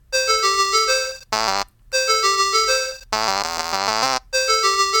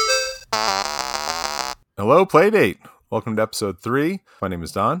Hello, Playdate. Welcome to episode 3. My name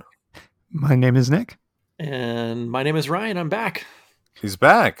is Don. My name is Nick. And my name is Ryan. I'm back. He's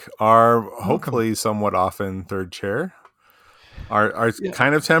back. Our hopefully somewhat often third chair. Our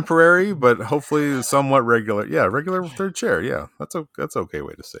kind of temporary, but hopefully somewhat regular. Yeah, regular third chair. Yeah, that's okay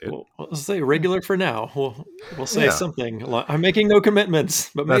way to say it. We'll say regular for now. We'll say something. I'm making no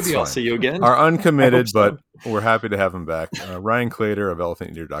commitments, but maybe I'll see you again. Our uncommitted, but we're happy to have him back. Ryan Clater of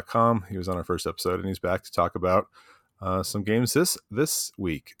ElephantEater.com. He was on our first episode, and he's back to talk about some games this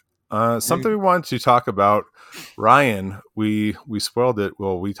week. Something we wanted to talk about, Ryan, we spoiled it.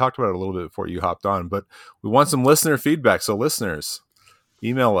 Well, we talked about it a little bit before you hopped on, but we want some listener feedback. So listeners,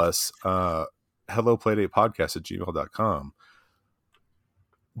 email us, helloplaydatepodcast@gmail.com.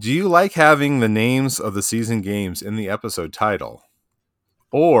 Do you like having the names of the season games in the episode title?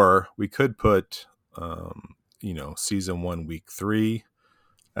 Or we could put, season 1, week 3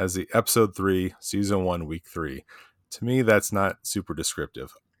 as the episode 3, season 1, week 3. To me, that's not super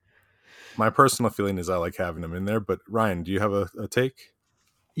descriptive. My personal feeling is I like having them in there, but Ryan, do you have a take?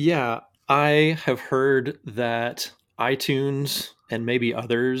 Yeah, I have heard that iTunes and maybe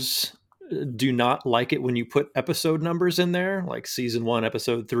others do not like it when you put episode numbers in there, like season 1,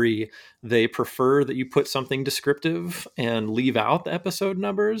 episode 3. They prefer that you put something descriptive and leave out the episode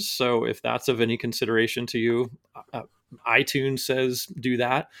numbers. So if that's of any consideration to you, iTunes says do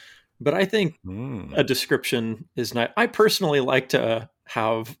that. But I think a description is nice. I personally like to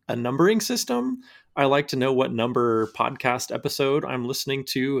have a numbering system. I like to know what number podcast episode I'm listening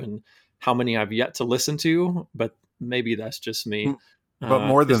to and how many I've yet to listen to, but maybe that's just me. But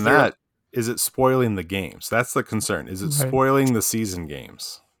more than that, is it spoiling the games? That's the concern. Is it spoiling the season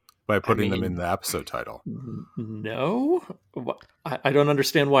games by putting them in the episode title? No. I don't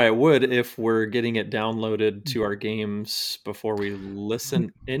understand why it would if we're getting it downloaded to our games before we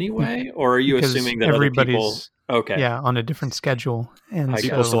listen anyway. Or are you assuming that everybody's on a different schedule, and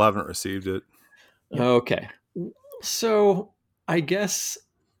people still haven't received it? Okay. So I guess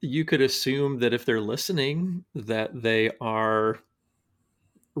you could assume that if they're listening, that they are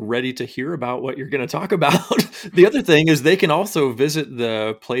ready to hear about what you're going to talk about. The other thing is they can also visit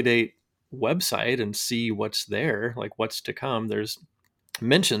the Playdate website and see what's there, like what's to come. There's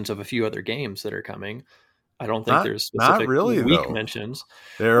mentions of a few other games that are coming. I don't think there's specific week mentions.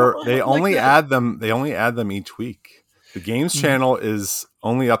 They only add them each week. The games channel is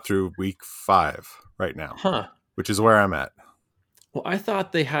only up through week 5 right now, which is where I'm at. Well, I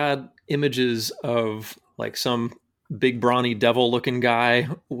thought they had images of like some big brawny devil looking guy.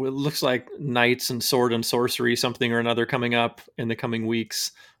 It looks like knights and sword and sorcery, something or another coming up in the coming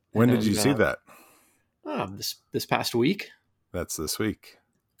weeks. When did you see that? This past week. That's this week.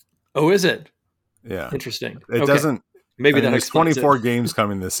 Oh, is it? Yeah. Interesting. It doesn't. Maybe there's 24 games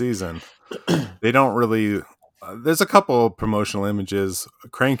coming this season. They don't really. There's a couple of promotional images.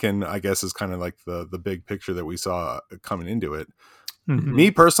 Crankin', I guess, is kind of like the big picture that we saw coming into it. Mm-hmm. Me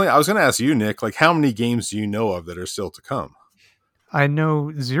personally, I was going to ask you, Nick, like how many games do you know of that are still to come? I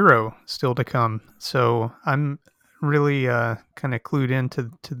know 0 still to come. So I'm really kind of clued into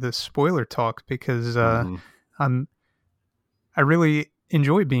the spoiler talk because I really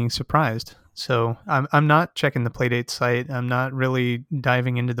enjoy being surprised. So I'm not checking the Playdate site. I'm not really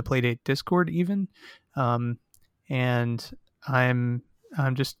diving into the Playdate Discord even. And I'm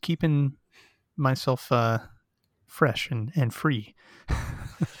just keeping myself fresh and free.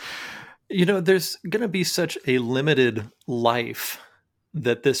 There's going to be such a limited life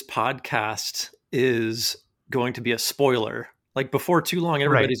that this podcast is going to be a spoiler. Like before too long,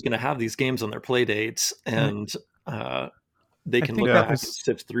 everybody's going to have these games on their play dates, and they can look back and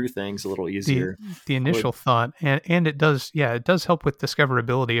sift through things a little easier. The initial thought, and it does help with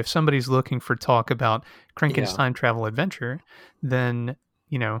discoverability. If somebody's looking for talk about Crankin's time travel adventure, then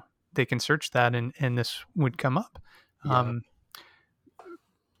they can search that, and this would come up. Yeah.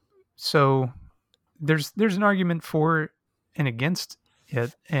 So there's an argument for and against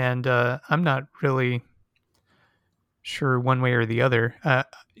it, and I'm not really sure one way or the other.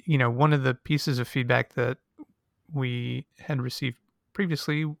 One of the pieces of feedback that we had received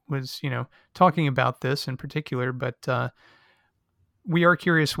previously was, talking about this in particular, but we are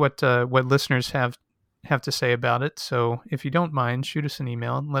curious what listeners have to say about it. So if you don't mind, shoot us an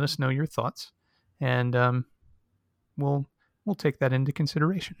email and let us know your thoughts, and we'll take that into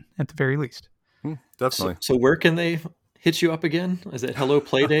consideration at the very least. Definitely. So where can they hit you up again? Is it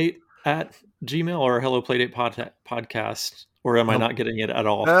helloplaydate@gmail or helloplaydate podcast? Or am I not getting it at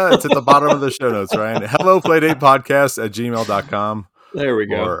all? It's at the bottom of the show notes, Ryan. helloplaydate@gmail.com. There we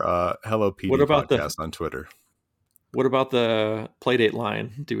go. Or hello PD podcast on Twitter. What about the Playdate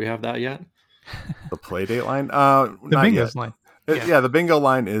line? Do we have that yet? The Playdate line? The not Bingos yet. line. Yeah, the bingo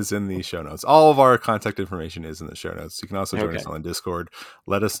line is in the show notes. All of our contact information is in the show notes. You can also join us on the Discord.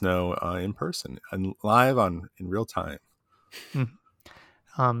 Let us know in person and live in real time.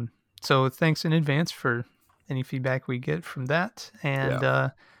 So thanks in advance for any feedback we get from that.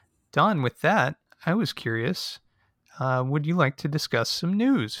 And Don, with that, I was curious, would you like to discuss some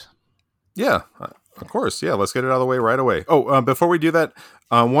news? Yeah, of course. Yeah, let's get it out of the way right away. Oh, before we do that,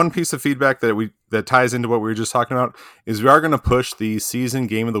 one piece of feedback that ties into what we were just talking about is we are going to push the season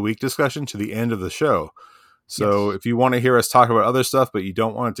game of the week discussion to the end of the show. So if you want to hear us talk about other stuff, but you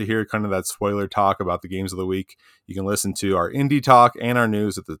don't want to hear kind of that spoiler talk about the games of the week, you can listen to our indie talk and our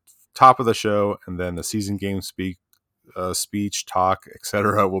news at the top of the show, and then the season game speech, talk,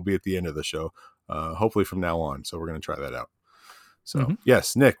 etc. will be at the end of the show, hopefully from now on. So we're going to try that out. So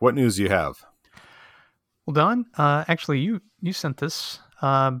yes, Nick, what news do you have? Well, Don, actually, you sent this,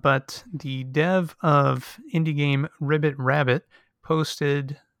 but the dev of indie game Ribbit Rabbit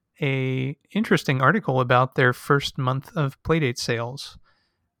posted a interesting article about their first month of Playdate sales,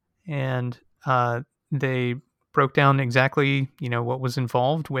 and they broke down exactly what was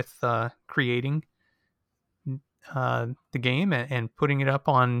involved with creating the game and putting it up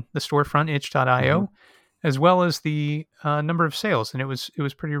on the storefront itch.io, as well as the number of sales, and it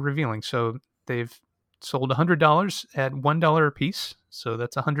was pretty revealing. So they've sold $100 at $1 a piece, so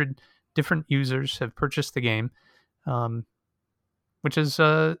that's 100 different users have purchased the game, which is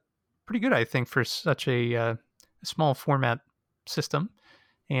pretty good, I think, for such a small format system.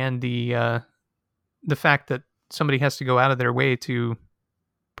 And the fact that somebody has to go out of their way to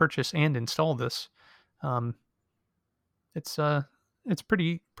purchase and install this, it's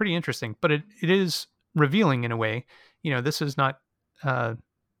pretty interesting. But it is revealing in a way. This is not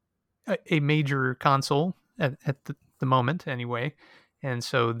a major console at the moment anyway, and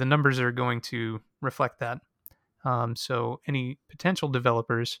so the numbers are going to reflect that. So any potential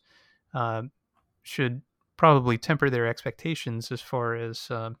developers should probably temper their expectations as far as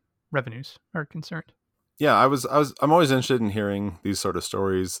revenues are concerned. Yeah, I'm always interested in hearing these sort of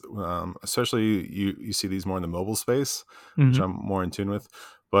stories, especially you see these more in the mobile space, which I'm more in tune with.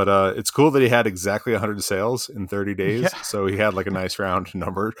 But it's cool that he had exactly 100 sales in 30 days. Yeah. So he had like a nice round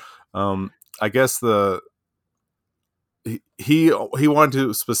number. I guess he wanted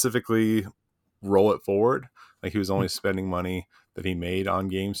to specifically roll it forward. Like he was only spending money that he made on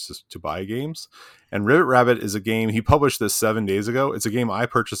games to buy games. And Ribbit Rabbit is a game, he published this 7 days ago. It's a game I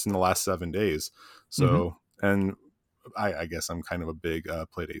purchased in the last 7 days. So, and I guess I'm kind of a big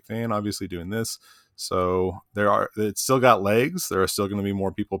Playdate fan, obviously doing this. So it's still got legs. There are still going to be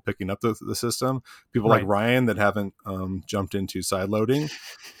more people picking up the system. People like Ryan that haven't jumped into sideloading.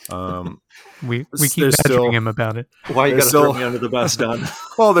 We keep badgering him about it. Why you got to throw me under the bus, Don?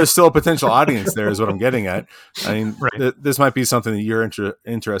 Well, there's still a potential audience there is what I'm getting at. I mean, this might be something that you're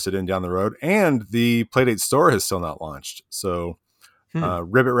interested in down the road. And the Playdate store has still not launched. So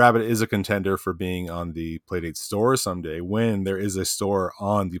Ribbit Rabbit is a contender for being on the Playdate store someday when there is a store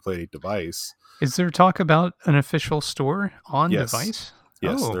on the Playdate device. Is there talk about an official store on device?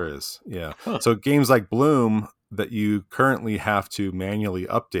 Yes, there is. Yeah. So games like Bloom that you currently have to manually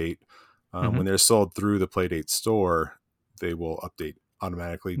update, when they're sold through the Playdate store, they will update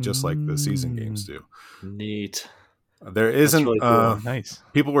automatically, just like the season games do. Neat. There isn't really cool. Nice.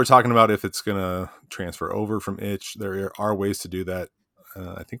 People were talking about if it's going to transfer over from itch. There are ways to do that.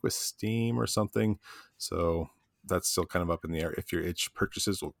 I think with Steam or something. So that's still kind of up in the air if your itch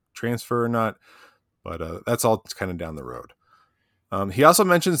purchases will transfer or not. But that's all kind of down the road. He also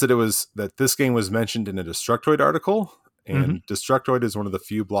mentions that this game was mentioned in a Destructoid article, and Destructoid is one of the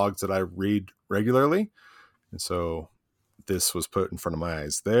few blogs that I read regularly. And so this was put in front of my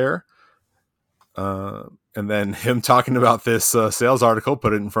eyes there. And then him talking about this sales article,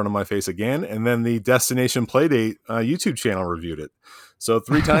 put it in front of my face again. And then the Destination Playdate YouTube channel reviewed it. So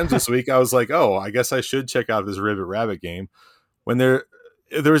 3 times this week, I was like, oh, I guess I should check out this Ribbit Rabbit game. When there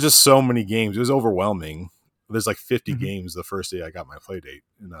was just so many games. It was overwhelming. There's like 50 games the first day I got my Playdate.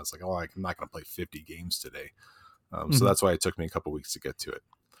 And I was like, oh, I'm not going to play 50 games today. So that's why it took me a couple weeks to get to it.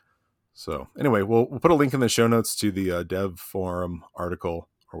 So anyway, we'll put a link in the show notes to the dev forum article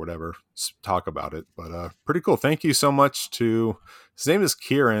or whatever, talk about it. But pretty cool. Thank you so much to, his name is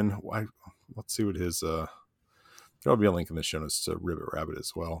Kieran. Let's see what his, there'll be a link in the show notes to Ribbit Rabbit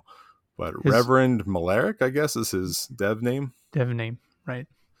as well. But Reverend Malaric, I guess, is his dev name. Dev name, right.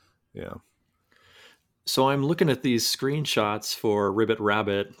 Yeah. So I'm looking at these screenshots for Ribbit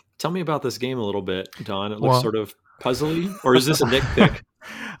Rabbit. Tell me about this game a little bit, Don. It looks sort of puzzly, or is this a nitpick?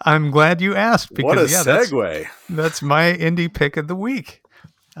 I'm glad you asked, because what a segue. That's my indie pick of the week.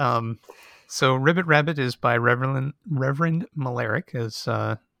 So Ribbit Rabbit is by Reverend Malaric, as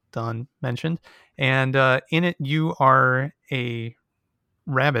Don mentioned. And in it, you are a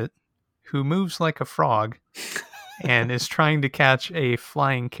rabbit who moves like a frog and is trying to catch a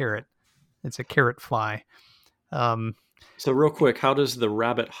flying carrot. It's a carrot fly. So real quick, how does the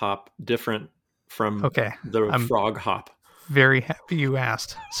rabbit hop different from the frog hop? Very happy you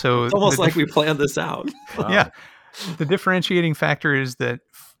asked. So it's almost like we planned this out. Wow. Yeah. The differentiating factor is that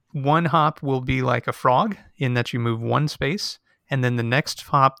one hop will be like a frog in that you move one space, and then the next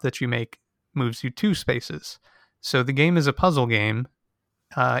hop that you make moves you 2 spaces. So the game is a puzzle game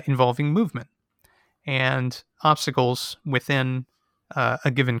involving movement and obstacles within a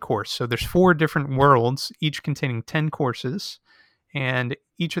given course. So there's 4 different worlds, each containing 10 courses, and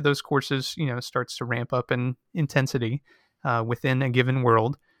each of those courses, starts to ramp up in intensity within a given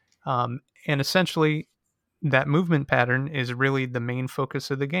world. And essentially, that movement pattern is really the main focus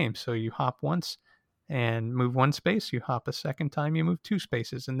of the game. So you hop once and move 1 space, you hop a second time, you move 2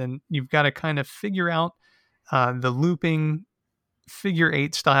 spaces, and then you've got to kind of figure out the looping figure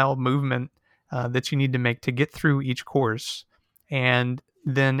 8 style movement that you need to make to get through each course. And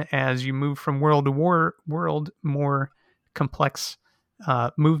then as you move from world to world, more complex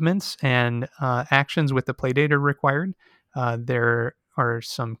movements and actions with the playdate are required. There are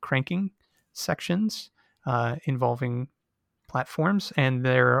some cranking sections involving platforms, and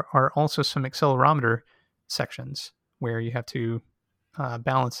there are also some accelerometer sections where you have to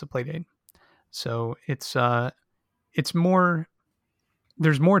balance the playdate. So it's more.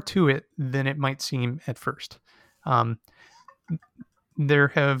 There's more to it than it might seem at first. There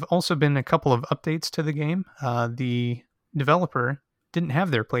have also been a couple of updates to the game. The developer didn't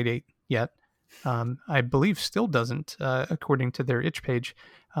have their playdate yet. I believe still doesn't, according to their itch page.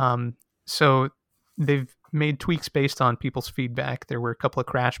 So they've made tweaks based on people's feedback. There were a couple of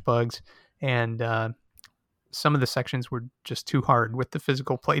crash bugs, and some of the sections were just too hard with the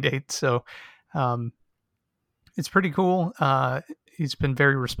physical playdate. So it's pretty cool. He's been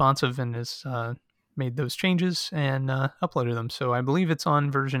very responsive and has made those changes and uploaded them. So I believe it's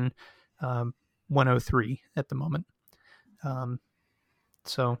on version 103 at the moment.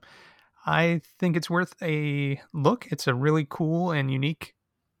 So I think it's worth a look. It's a really cool and unique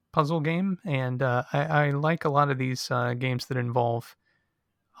puzzle game, and I like a lot of these games that involve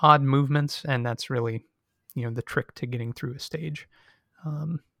odd movements, and that's really, the trick to getting through a stage.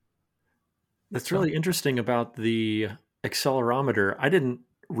 That's really interesting about the accelerometer. I didn't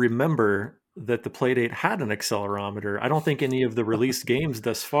remember that the Playdate had an accelerometer. I don't think any of the released games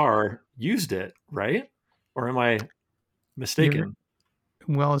thus far used it, right? Or am I mistaken?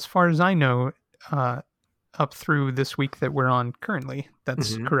 Well, as far as I know, up through this week that we're on currently,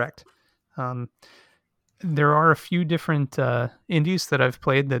 that's correct. There are a few different indies that I've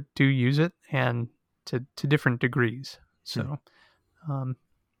played that do use it, and to different degrees. So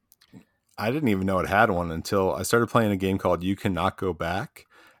I didn't even know it had one until I started playing a game called You Cannot Go Back,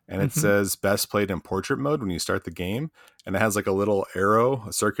 and it says best played in portrait mode when you start the game, and it has like a little arrow,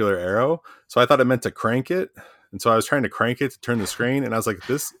 a circular arrow. So I thought it meant to crank it, and so I was trying to crank it to turn the screen, and I was like,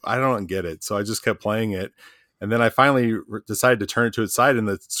 "This, I don't get it." So I just kept playing it, and then I finally decided to turn it to its side, and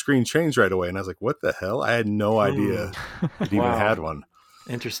the screen changed right away, and I was like, "What the hell?" I had no idea it even had one.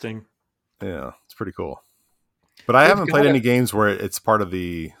 Interesting. Yeah, it's pretty cool. But I haven't played any games where it's part of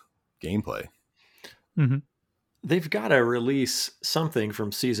the gameplay. They've got to release something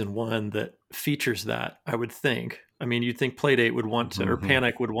from season 1 that features that, I would think. I mean, you'd think Playdate would want to, or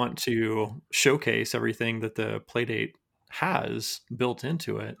Panic would want to showcase everything that the Playdate has built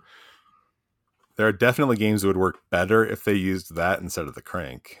into it. There are definitely games that would work better if they used that instead of the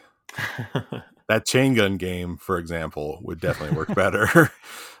crank. That chain gun game, for example, would definitely work better.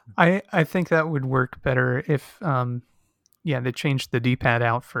 I think that would work better if, they changed the D-pad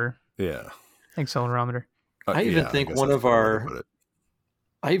out for accelerometer. I even think one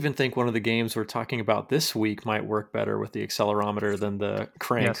of the games we're talking about this week might work better with the accelerometer than the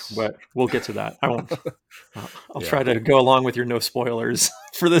crank, but we'll get to that. I won't. I'll try to go along with your no spoilers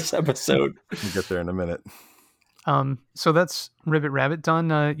for this episode. We'll get there in a minute. So that's Ribbit Rabbit.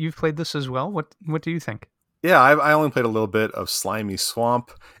 Don, you've played this as well. What do you think? Yeah, I only played a little bit of Slimy Swamp.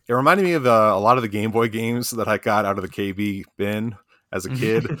 It reminded me of a lot of the Game Boy games that I got out of the KB bin as a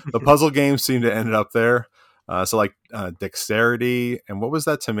kid. The puzzle games seem to end up there. So like Dexterity, and what was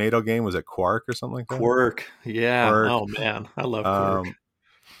that tomato game? Was it Quark or something like that? Quark, yeah. Quark. Oh man, I love Quark.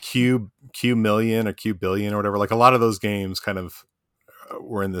 Q Million or Q Billion or whatever. Like a lot of those games kind of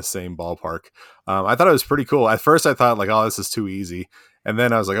were in the same ballpark. I thought it was pretty cool. At first I thought like, oh, this is too easy. And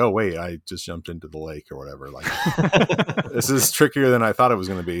then I was like, oh wait, I just jumped into the lake or whatever. Like this is trickier than I thought it was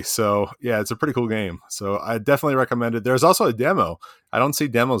going to be. So yeah, it's a pretty cool game. So I definitely recommend it. There's also a demo. I don't see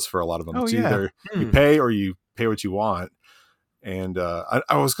demos for a lot of them. Oh, It's yeah. either you pay or you pay what you want. And I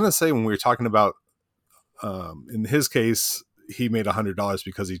was going to say, when we were talking about, in his case, he made $100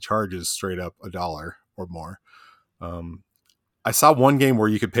 because he charges straight up $1 or more. I saw one game where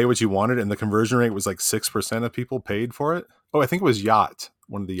you could pay what you wanted, and the conversion rate was like 6% of people paid for it. Oh, I think it was Yacht,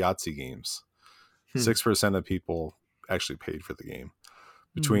 one of the Yahtzee games. 6% of people actually paid for the game,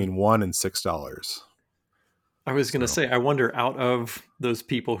 between $1 and $6. I was going to say, I wonder, out of those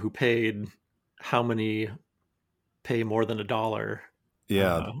people who paid, how many pay more than $1?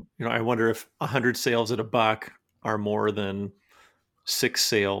 Yeah. I wonder if 100 sales at $1 are more than 6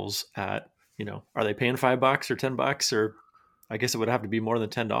 sales at, are they paying $5 or $10? Or I guess it would have to be more than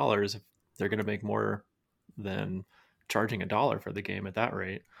 $10 if they're going to make more than charging $1 for the game at that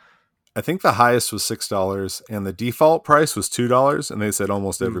rate. I think the highest was $6 and the default price was $2, and they said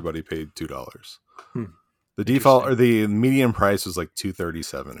almost everybody paid $2. The default or the median price was like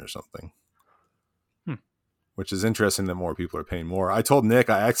 $2.37 or something. Which is interesting that more people are paying more. I told Nick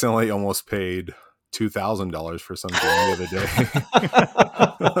I accidentally almost paid $2,000 for some game the other day.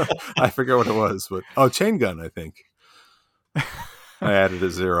 I forget what it was, but Chain Gun, I think. I added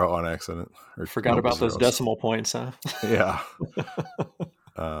a 0 on accident. Forgot about those decimal points, huh? Yeah.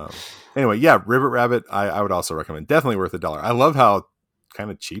 Anyway, yeah, Ribbit Rabbit, I would also recommend. Definitely worth $1. I love how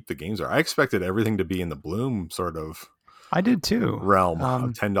kind of cheap the games are. I expected everything to be in the Bloom sort of I did too. realm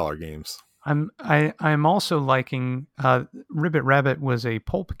of $10 games. I'm also liking Ribbit Rabbit was a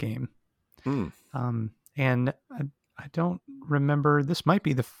pulp game. And I don't remember, this might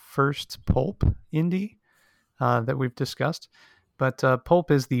be the first pulp indie that we've discussed, but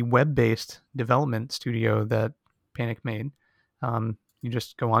Pulp is the web-based development studio that Panic made. You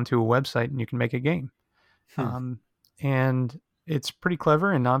just go onto a website and you can make a game. And it's pretty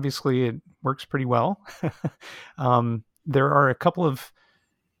clever, and obviously it works pretty well. There are a couple of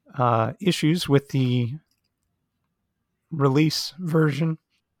issues with the release version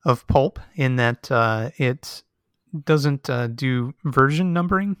of Pulp in that it doesn't do version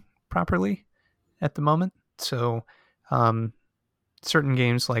numbering properly at the moment. So certain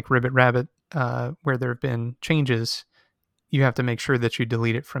games like Ribbit Rabbit, where there have been changes, you have to make sure that you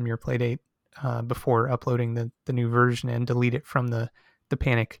delete it from your Playdate before uploading the new version, and delete it from the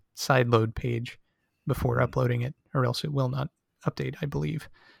Panic sideload page before uploading it, or else it will not update, I believe.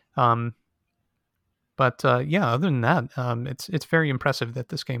 But other than that, it's very impressive that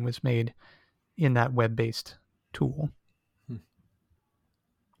this game was made in that web-based tool.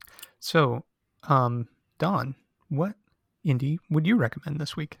 So, Don, what indie would you recommend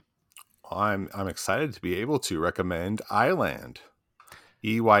this week? I'm excited to be able to recommend Island,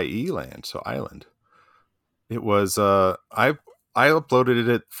 EYE Land, so Island. It was I uploaded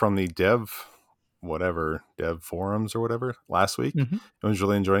it from the dev forums or whatever last week. I was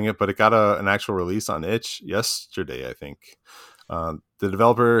really enjoying it, but it got an actual release on itch yesterday, I think. The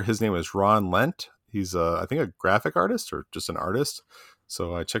developer, his name is Ron Lent. He's I think a graphic artist or just an artist.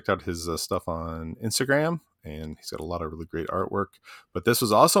 So I checked out his stuff on Instagram, and he's got a lot of really great artwork. But this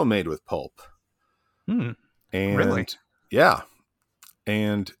was also made with Pulp. And really? Yeah.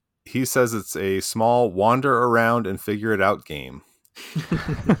 And he says it's a small wander around and figure it out game.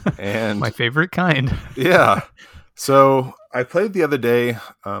 And my favorite kind. Yeah. So I played the other day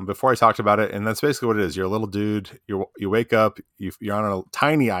before I talked about it, and that's basically what it is. You're a little dude. You wake up. You're on a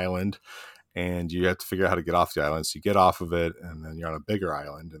tiny island, and you have to figure out how to get off the island. So you get off of it, and then you're on a bigger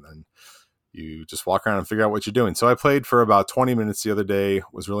island, and then you just walk around and figure out what you're doing. So I played for about 20 minutes the other day.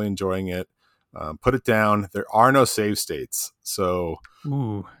 Was really enjoying it. Put it down. There are no save states, so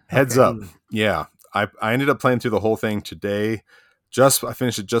heads up. Yeah, I ended up playing through the whole thing today. I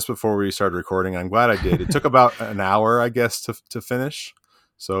finished it just before we started recording. I'm glad I did. It took about an hour, I guess, to finish.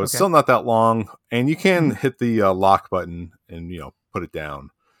 So it's still not that long. And you can hit the lock button and, put it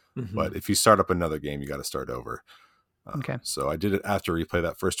down. But if you start up another game, you got to start over. So I did it after replay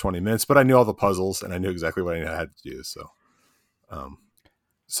that first 20 minutes, but I knew all the puzzles and I knew exactly what I had to do. So,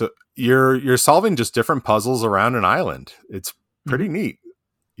 so you're solving just different puzzles around an island. It's pretty neat.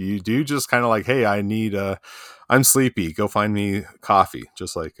 You do just kind of like, hey, I'm sleepy. Go find me coffee,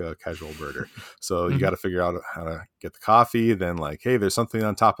 just like a casual birder. So you got to figure out how to get the coffee. Then like, hey, there's something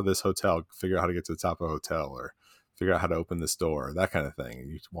on top of this hotel. Figure out how to get to the top of a hotel, or figure out how to open this door, that kind of thing.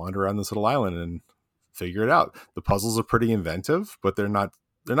 And you wander around this little island and figure it out. The puzzles are pretty inventive, but they're not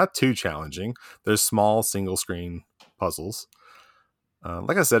too challenging. They're small single screen puzzles.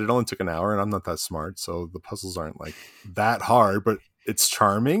 Like I said, it only took an hour, and I'm not that smart, so the puzzles aren't like that hard, but it's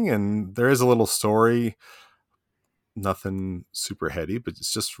charming, and there is a little story. Nothing super heady, but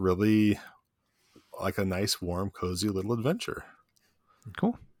it's just really like a nice, warm, cozy little adventure.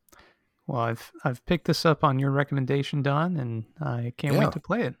 Cool. Well, I've picked this up on your recommendation, Don, and I can't wait to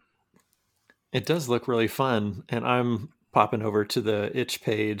play it. It does look really fun, and I'm popping over to the itch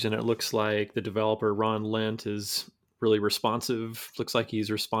page, and it looks like the developer Ron Lent is really responsive. Looks like he's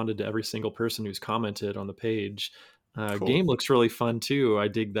responded to every single person who's commented on the page. Cool. Game looks really fun too. I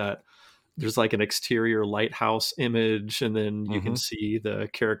dig that. There's like an exterior lighthouse image, and then you can see the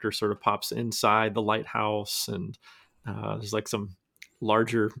character sort of pops inside the lighthouse, and there's like some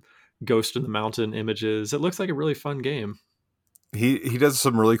larger Ghost in the Mountain images. It looks like a really fun game. He does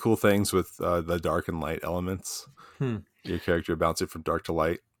some really cool things with the dark and light elements. Your character bounces from dark to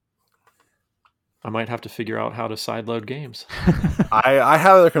light. I might have to figure out how to sideload games. I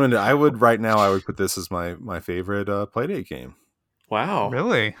highly recommend it. I would put this as my favorite Playdate game. Wow.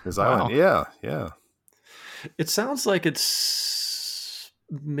 Really? Wow. Yeah. It sounds like it's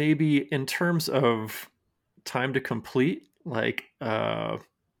maybe in terms of time to complete, like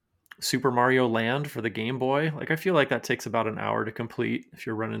Super Mario Land for the Game Boy. Like I feel like that takes about an hour to complete if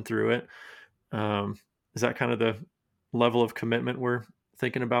you're running through it. Is that kind of the level of commitment we're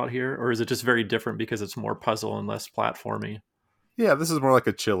thinking about here? Or is it just very different because it's more puzzle and less platformy? Yeah, this is more like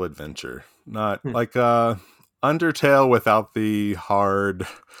a chill adventure. Not like Undertale without the hard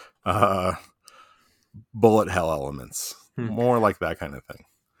bullet hell elements. More like that kind of thing.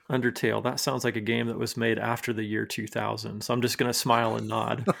 Undertale, that sounds like a game that was made after the year 2000. So I'm just going to smile and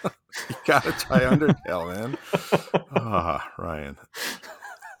nod. You got to try Undertale, man. Ryan.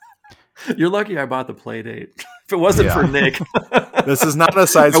 You're lucky I bought the Playdate. If it wasn't for Nick. This is not a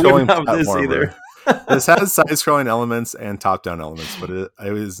side-scrolling platformer. Either. This has side-scrolling elements and top-down elements, but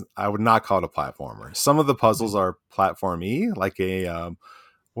I would not call it a platformer. Some of the puzzles are platform-y, like a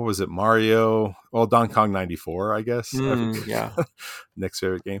what was it, Mario? Well, Donkey Kong 94, I guess. Yeah. Nick's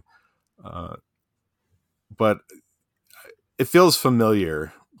favorite game. But it feels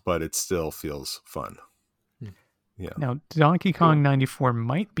familiar, but it still feels fun. Yeah. Now, Donkey Kong 94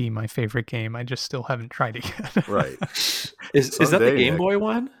 might be my favorite game. I just still haven't tried it yet. Right. Is that the Game Boy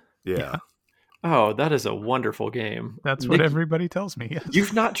one? Yeah. Oh, that is a wonderful game. That's Nick, what everybody tells me. Yes.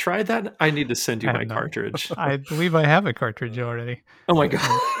 You've not tried that? I need to send you my cartridge. I believe I have a cartridge already. Oh my god.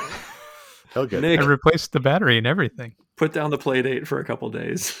 Nick, I replaced the battery and everything. Put down the Playdate for a couple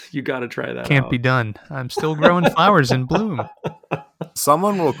days. You got to try that. Can't be done. I'm still growing flowers in bloom.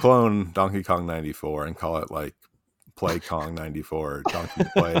 Someone will clone Donkey Kong 94 and call it like Play Kong 94, Donkey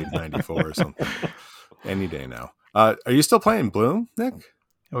Play 94 or something. Any day now. Are you still playing Bloom, Nick?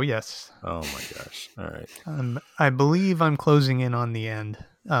 Oh, yes. Oh, my gosh. All right. I believe I'm closing in on the end.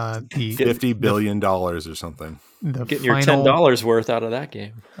 The $50 billion or something. Getting your $10 worth out of that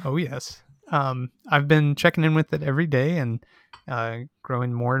game. Oh, yes. I've been checking in with it every day and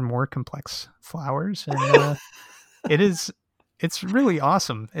growing more and more complex flowers. And it's really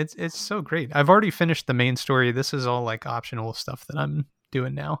awesome. It's so great. I've already finished the main story. This is all like optional stuff that I'm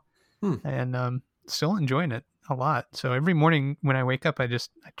doing now. And still enjoying it a lot. So every morning when I wake up, I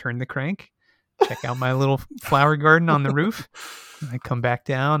turn the crank, check out my little flower garden on the roof. I come back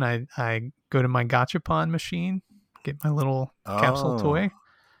down. I go to my Gachapon machine, get my little capsule toy,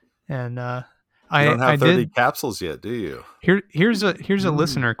 and you don't have 30 capsules yet, do you? Here's a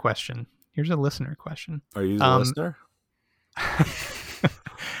listener question. Here's a listener question. Are you the listener?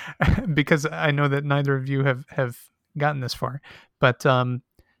 Because I know that neither of you have gotten this far, but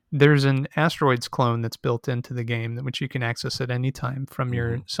there's an Asteroids clone that's built into the game, which you can access at any time from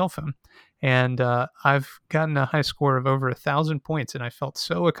your cell phone. And I've gotten a high score of over 1,000 points, and I felt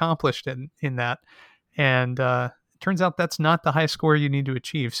so accomplished in that. And it turns out that's not the high score you need to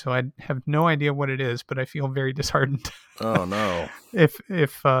achieve. So I have no idea what it is, but I feel very disheartened. Oh, no.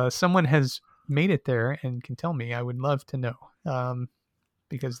 If someone has made it there and can tell me, I would love to know,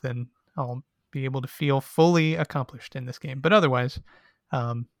 because then I'll be able to feel fully accomplished in this game. But otherwise,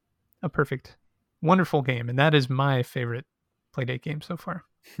 a perfect, wonderful game, and that is my favorite Playdate game so far.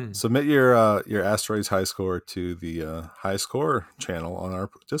 Submit your Asteroids high score to the high score channel on our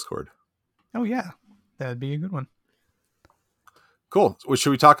Discord. Oh yeah, that'd be a good one. Cool. What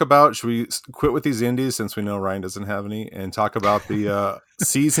should we talk about? Should we quit with these indies since we know Ryan doesn't have any, and talk about the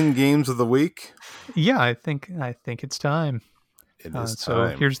season games of the week? Yeah, I think it's time. It is time. So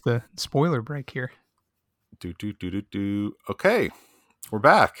here's the spoiler break here. Okay, we're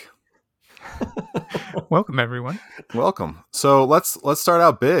back. Welcome everyone. Welcome. So let's start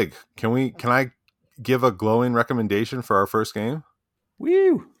out big. Can I give a glowing recommendation for our first game?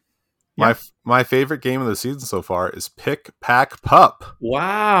 Woo! My favorite game of the season so far is Pick Pack Pup.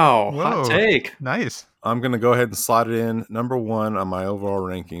 Wow. Whoa. Hot take. Nice. I'm going to go ahead and slot it in number 1 on my overall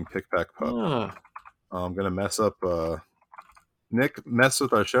ranking, Pick Pack Pup. I'm going to mess up Nick messed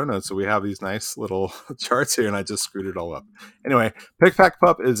with our show notes, so we have these nice little charts here, and I just screwed it all up. Anyway, Pick Pack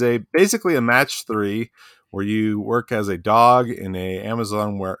Pup is basically a match 3 where you work as a dog in a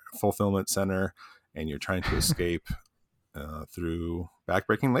Amazon fulfillment center, and you're trying to escape through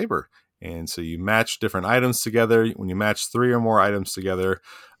backbreaking labor. And so you match different items together. When you match 3 or more items together,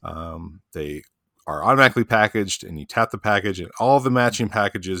 they are automatically packaged, and you tap the package, and all the matching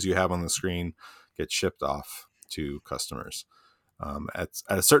packages you have on the screen get shipped off to customers. At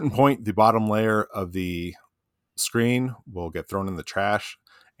a certain point, the bottom layer of the screen will get thrown in the trash.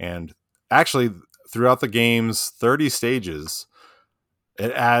 And actually, throughout the game's 30 stages,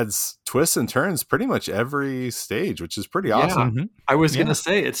 it adds twists and turns pretty much every stage, which is pretty awesome. Mm-hmm. I was going to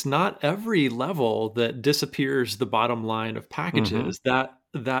say, it's not every level that disappears the bottom line of packages.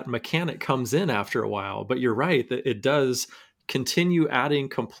 That mechanic comes in after a while, but you're right that it does continue adding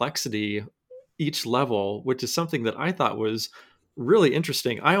complexity each level, which is something that I thought was really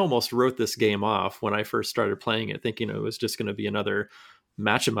interesting. I almost wrote this game off when I first started playing it, thinking it was just going to be another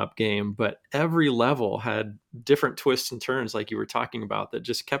match 'em up game, but every level had different twists and turns like you were talking about that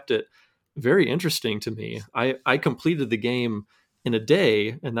just kept it very interesting to me. I completed the game in a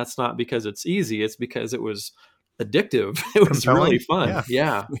day, and that's not because it's easy, it's because it was addictive. It was really fun.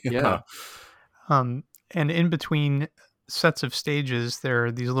 Yeah. And in between sets of stages, there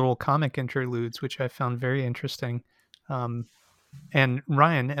are these little comic interludes, which I found very interesting. And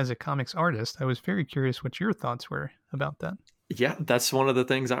Ryan, as a comics artist, I was very curious what your thoughts were about that. Yeah, that's one of the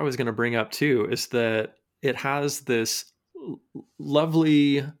things I was going to bring up too, is that it has this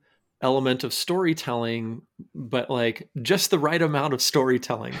lovely element of storytelling, but like just the right amount of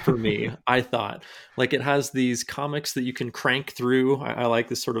storytelling for me. I thought like it has these comics that you can crank through. I like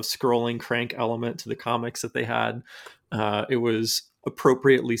this sort of scrolling crank element to the comics that they had. It was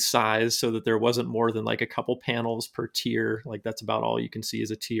appropriately sized so that there wasn't more than like a couple panels per tier. Like that's about all you can see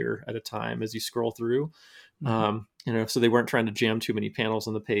as a tier at a time as you scroll through. So they weren't trying to jam too many panels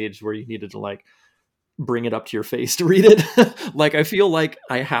on the page where you needed to like bring it up to your face to read it. Like I feel like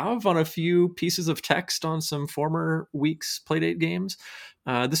I have on a few pieces of text on some former week's Playdate games.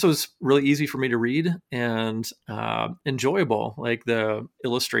 This was really easy for me to read and enjoyable. Like the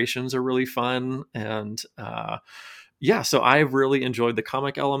illustrations are really fun. And so I really enjoyed the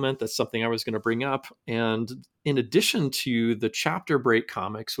comic element. That's something I was going to bring up. And in addition to the chapter break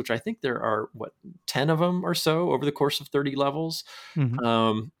comics, which I think there are 10 of them or so over the course of 30 levels,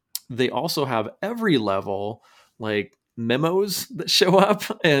 they also have every level like memos that show up,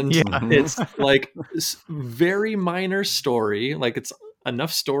 and it's like very minor story. Like it's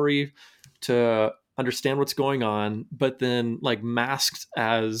enough story to understand what's going on, but then like masked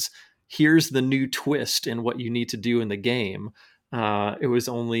as here's the new twist in what you need to do in the game. It was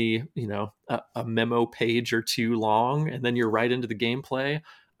only, a memo page or 2 long, and then you're right into the gameplay.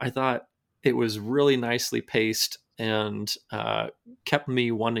 I thought it was really nicely paced and kept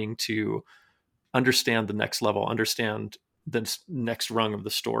me wanting to understand the next level, understand the next rung of the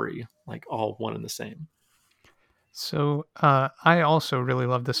story, like all one and the same. So I also really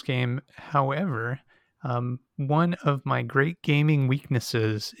love this game. However, one of my great gaming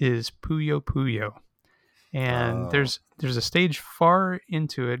weaknesses is Puyo Puyo. And there's a stage far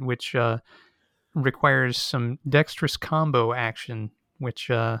into it which requires some dexterous combo action, which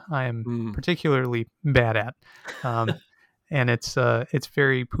I am particularly bad at. And it's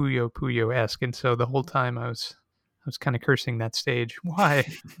very Puyo Puyo-esque. And so the whole time I was kind of cursing that stage. Why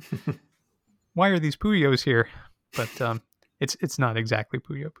are these Puyos here? But it's not exactly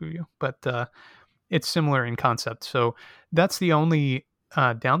Puyo Puyo, but it's similar in concept. So that's the only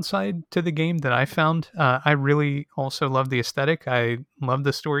downside to the game that I found. I really also love the aesthetic. I love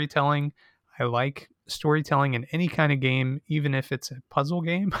the storytelling. I like storytelling in any kind of game, even if it's a puzzle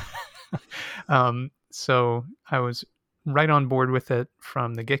game. So I was right on board with it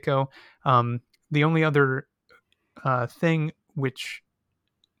from the get-go. The only other thing, which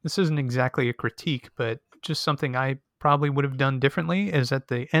this isn't exactly a critique, but just something I probably would have done differently, is at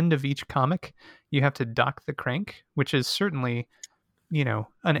the end of each comic, you have to dock the crank, which is certainly,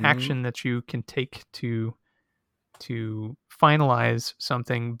 an action that you can take to finalize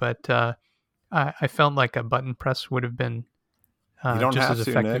something. But I felt like a button press would have been just as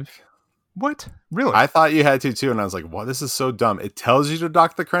effective. Nick. What? Really? I thought you had to too, and I was like, "Wow, this is so dumb." It tells you to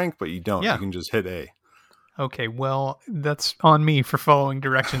dock the crank, but you don't. Yeah. You can just hit A. Okay, well, that's on me for following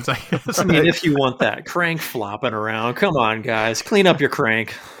directions, I guess. I mean, if you want that crank flopping around, come on, guys, clean up your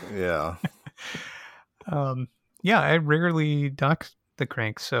crank. Yeah. Yeah, I rarely dock the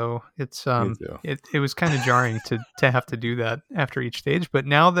crank, so it's Me too. it was kind of jarring to have to do that after each stage. But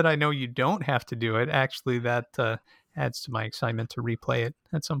now that I know you don't have to do it, actually that adds to my excitement to replay it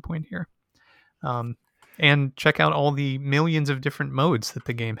at some point here. And check out all the millions of different modes that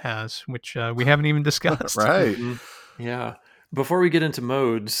the game has, which we haven't even discussed. Right. Yeah. Before we get into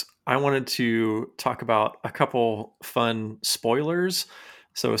modes, I wanted to talk about a couple fun spoilers.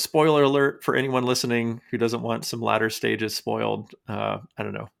 So, a spoiler alert for anyone listening who doesn't want some latter stages spoiled. I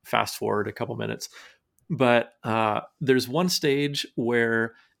don't know, fast forward a couple minutes. But there's one stage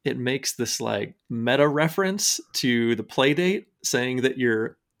where it makes this like meta reference to the Playdate, saying that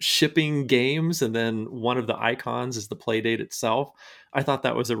you're shipping games, and then one of the icons is the Playdate itself. I thought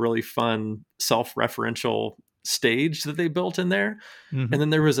that was a really fun self-referential stage that they built in there. Mhm. And then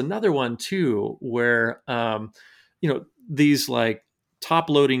there was another one too where these like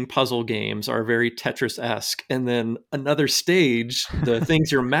top loading puzzle games are very Tetris-esque, and then another stage, the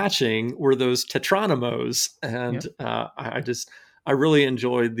things you're matching were those Tetronymos. And I really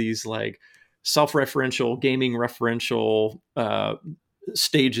enjoyed these like self-referential gaming referential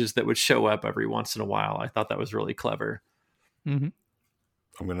stages that would show up every once in a while. I thought that was really clever. Mm-hmm.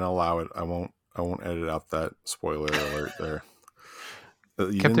 I'm gonna allow it. I won't edit out that spoiler alert there.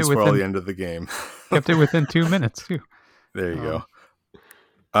 You Kept didn't it spoil within- the end of the game. Kept it within 2 minutes too. There you go.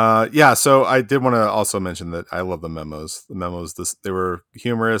 Yeah, so I did want to also mention that I love the memos. The memos, they were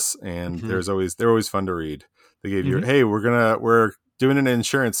humorous, and they're always fun to read. They gave you, hey, we're doing an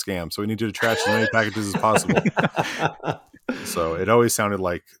insurance scam, so we need you to trash as many packages as possible. So it always sounded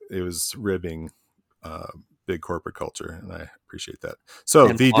like it was ribbing big corporate culture, and I appreciate that. So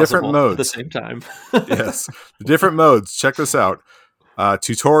and the different modes at the same time. Yes, the different modes. Check this out.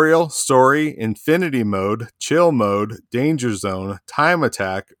 Tutorial, story, infinity mode, chill mode, danger zone, time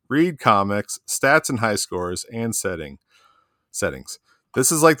attack, read comics, stats and high scores, and settings.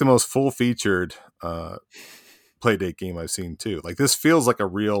 This is like the most full-featured Playdate game I've seen too. Like, this feels like a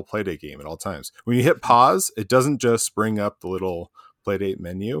real Playdate game at all times. When you hit pause, it doesn't just bring up the little Playdate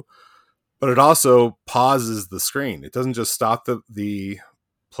menu, but it also pauses the screen. It doesn't just stop the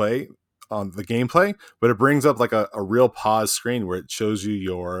play on the gameplay, but it brings up like a real pause screen where it shows you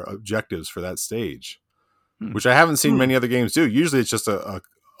your objectives for that stage, which I haven't seen many other games do. Usually it's just a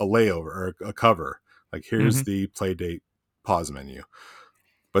layover or a cover. Like, here's the Playdate pause menu.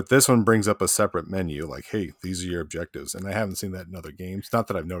 But this one brings up a separate menu, like, hey, these are your objectives. And I haven't seen that in other games. Not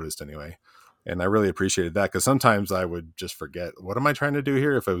that I've noticed anyway. And I really appreciated that, because sometimes I would just forget, what am I trying to do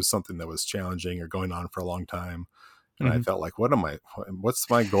here? If it was something that was challenging or going on for a long time. And I felt like, what's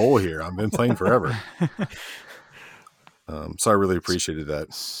my goal here? I've been playing forever. So I really appreciated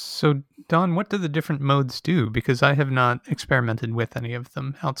that. So, Don, what do the different modes do? Because I have not experimented with any of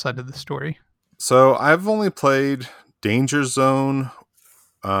them outside of the story. So I've only played Danger Zone,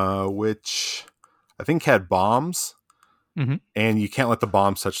 which I think had bombs, and you can't let the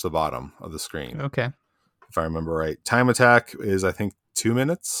bombs touch the bottom of the screen. Okay. If I remember right. Time attack is, I think, 2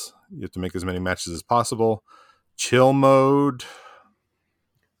 minutes. You have to make as many matches as possible. Chill mode,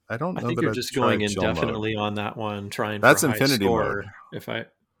 I don't know. I think you're just going indefinitely on that one, trying that's for a high infinity score.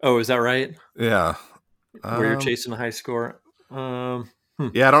 mode. Is that right? Yeah. Where you're chasing a high score. Yeah,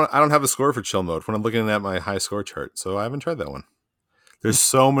 I don't have a score for chill mode when I'm looking at my high score chart, so I haven't tried that one. There's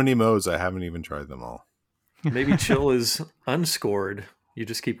so many modes, I haven't even tried them all. Maybe chill is unscored. You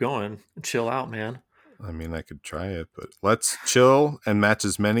just keep going. Chill out, man. I mean, I could try it, but let's chill and match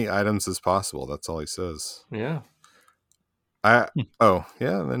as many items as possible. That's all he says. Yeah.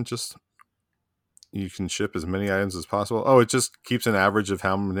 Then just you can ship as many items as possible. Oh, it just keeps an average of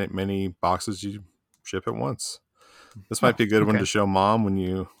how many boxes you ship at once. This might be a good one to show Mom when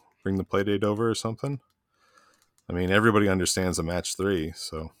you bring the Playdate over or something. I mean, everybody understands a match 3,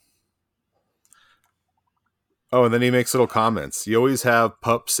 so. Oh, and then he makes little comments. You always have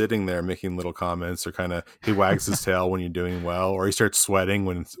Pup sitting there making little comments, or kind of he wags his tail when you're doing well, or he starts sweating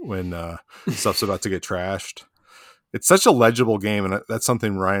when stuff's about to get trashed. It's such a legible game, and that's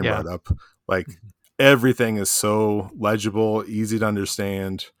something Ryan brought up. Like, everything is so legible, easy to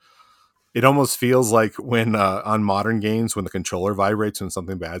understand. It almost feels like when on modern games, when the controller vibrates when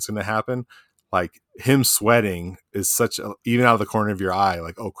something bad's going to happen, like him sweating is even out of the corner of your eye,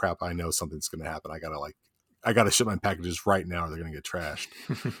 like, oh crap, I know something's going to happen. I gotta ship my packages right now or they're going to get trashed.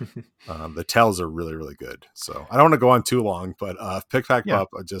 The tells are really, really good. So I don't want to go on too long, but Pick Pack Pup,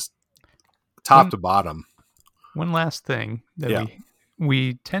 just top to bottom. One last thing that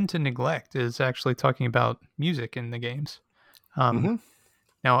we tend to neglect is actually talking about music in the games. Mhm.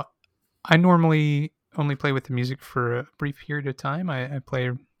 Now, I normally only play with the music for a brief period of time. I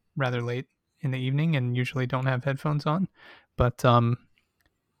play rather late in the evening and usually don't have headphones on. But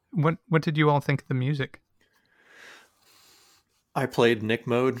what did you all think of the music? I played Nick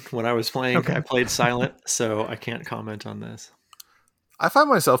mode when I was playing. Okay. I played silent, so I can't comment on this. I find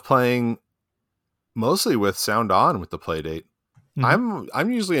myself playing mostly with sound on with the Playdate.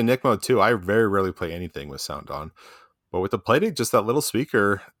 I'm usually in Nick mode too. I very rarely play anything with sound on, but with the Playdate, just that little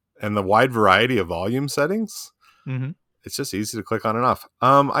speaker and the wide variety of volume settings, Mm-hmm. it's just easy to click on and off.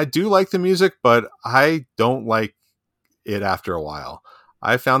 I do like the music, but I don't like it after a while.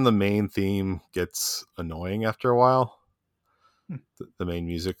 I found the main theme gets annoying after a while. The main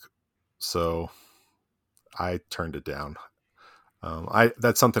music, so I turned it down.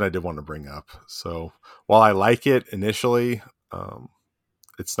 That's something I did want to bring up. So while I like it initially,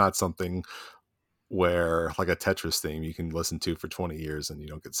 it's not something where, like a Tetris theme, you can listen to for 20 years and you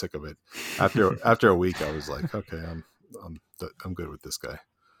don't get sick of it. After a week, I was like, okay, I'm good with this guy.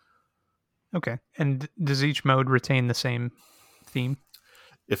 Okay. And does each mode retain the same theme?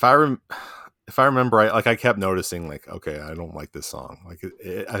 If I remember right, like I kept noticing, like, okay, I don't like this song. Like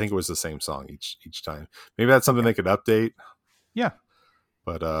I think it was the same song each time. Maybe that's something they could update. Yeah.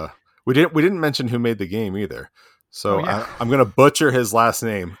 But we didn't mention who made the game either. So I'm gonna butcher his last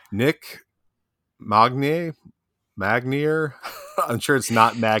name, Nick Magnier. I'm sure it's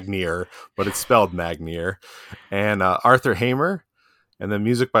not Magnier, but it's spelled Magnier. And Arthur Hamer, and then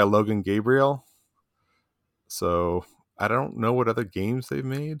music by Logan Gabriel. So I don't know what other games they've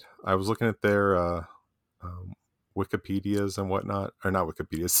made. I was looking at their Wikipedias and whatnot, or not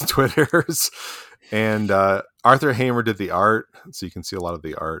Wikipedias, Twitters. And Arthur Hamer did the art, so you can see a lot of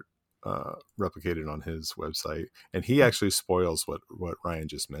the art replicated on his website. And he actually spoils what Ryan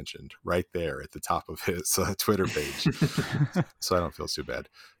just mentioned right there at the top of his Twitter page. So I don't feel too bad.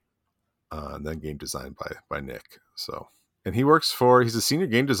 And then game designed by Nick. So, and he's a senior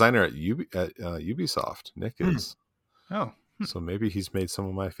game designer at Ubisoft. Nick is. Oh. So maybe he's made some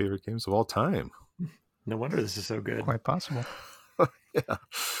of my favorite games of all time. No wonder this is so good. Quite possible. Yeah.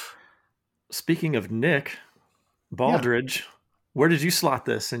 Speaking of Nick, Baldridge, where did you slot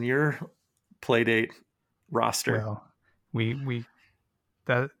this in your Playdate roster? Well,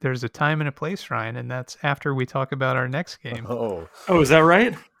 there's a time and a place, Ryan, and that's after we talk about our next game. Oh, is that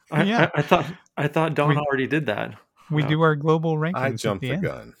right? Yeah. I thought Dawn already did that. We do our global rankings. I jumped the end.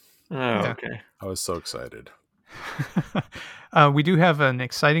 gun. Oh, yeah. Okay. I was so excited. We do have an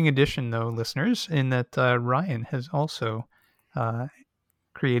exciting addition, though, listeners, in that Ryan has also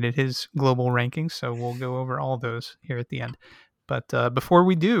created his global rankings. So we'll go over all those here at the end. But before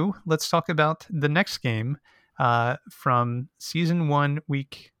we do, let's talk about the next game from Season 1,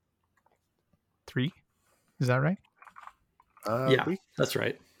 Week 3. Is that right? Yeah, that's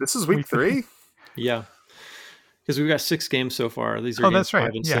right. This is week 3? Yeah. Because we've got 6 games so far. These are games that's right.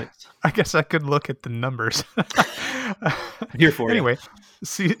 5 and 6. I guess I could look at the numbers. Here for anyway,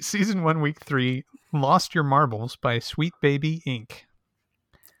 Season 1, Week 3, Lost Your Marbles by Sweet Baby Inc.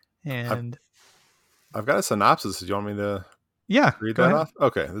 And I've got a synopsis. Do you want me to read that off?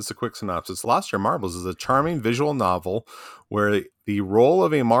 Okay, this is a quick synopsis. Lost Your Marbles is a charming visual novel where the roll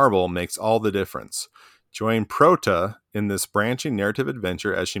of a marble makes all the difference. Join Prota in this branching narrative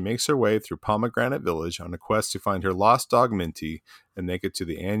adventure as she makes her way through Pomegranate Village on a quest to find her lost dog Minty and make it to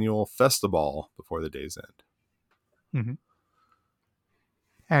the annual Festival before the day's end. Mm-hmm.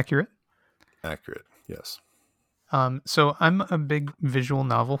 Accurate, yes. So I'm a big visual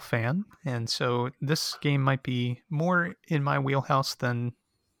novel fan, and so this game might be more in my wheelhouse than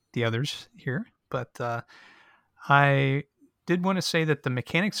the others here, but I did want to say that the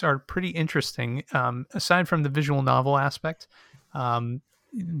mechanics are pretty interesting. Aside from the visual novel aspect,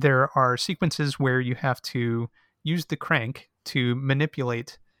 there are sequences where you have to use the crank to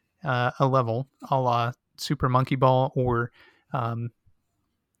manipulate a level, a la Super Monkey Ball or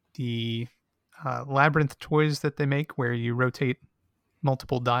the Labyrinth toys that they make, where you rotate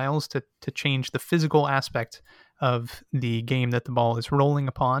multiple dials to change the physical aspect of the game that the ball is rolling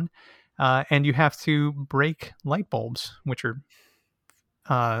upon. And you have to break light bulbs, which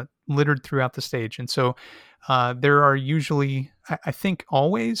are littered throughout the stage. And so there are usually, I think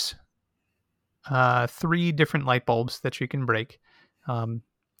always, 3 different light bulbs that you can break.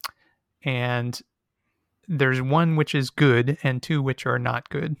 And there's 1 which is good and 2 which are not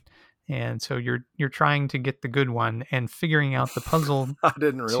good. And so you're trying to get the good one and figuring out the puzzle. I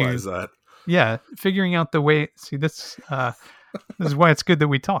didn't realize that. Yeah, figuring out the way. See, this is why it's good that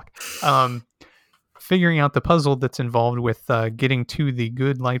we talk. figuring out the puzzle that's involved with getting to the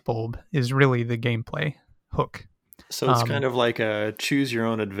good light bulb is really the gameplay hook. So it's kind of like a choose your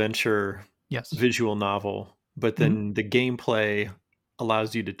own adventure Yes. visual novel, but then the gameplay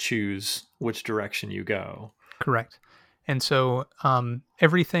allows you to choose which direction you go. Correct. And so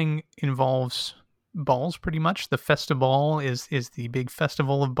everything involves balls pretty much. The Festaball is the big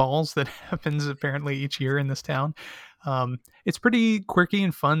festival of balls that happens apparently each year in this town. It's pretty quirky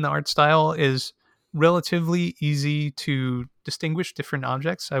and fun. The art style is relatively easy to distinguish different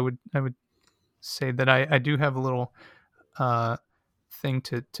objects. I would say that I do have a little thing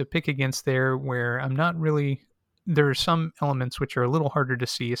to pick against there, where I'm not really. There are some elements which are a little harder to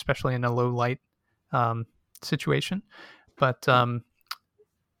see, especially in a low light situation. But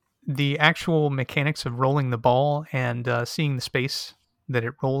the actual mechanics of rolling the ball and seeing the space that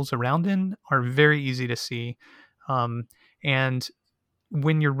it rolls around in are very easy to see. And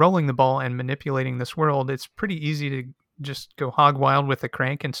when you're rolling the ball and manipulating this world, it's pretty easy to just go hog wild with a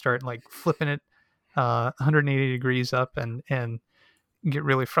crank and start like flipping it 180 degrees up and get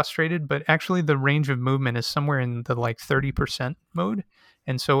really frustrated. But actually the range of movement is somewhere in the like 30% mode.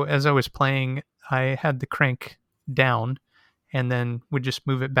 And so as I was playing, I had the crank down and then would just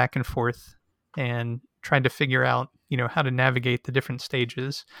move it back and forth and tried to figure out, how to navigate the different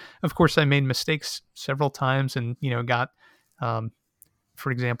stages. Of course, I made mistakes several times and, got,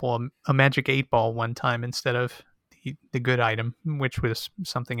 for example, a magic 8-ball one time instead of the good item, which was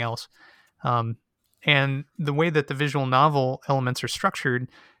something else. And the way that the visual novel elements are structured,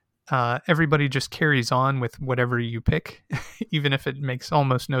 everybody just carries on with whatever you pick, even if it makes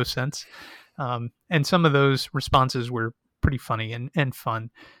almost no sense. And some of those responses were pretty funny and fun.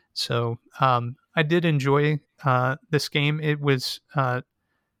 So I did enjoy this game. It was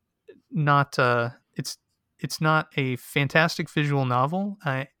not it's not a fantastic visual novel,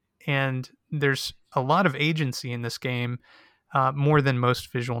 and there's a lot of agency in this game, more than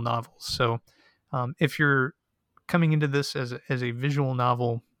most visual novels. So if you're coming into this as a visual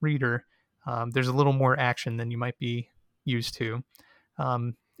novel reader, there's a little more action than you might be used to.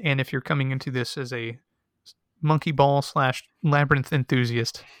 And if you're coming into this as a monkey ball / labyrinth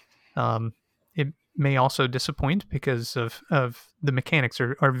enthusiast, it may also disappoint because of the mechanics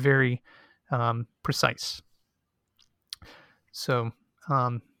are very precise. So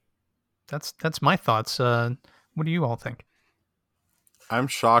that's my thoughts. What do you all think? I'm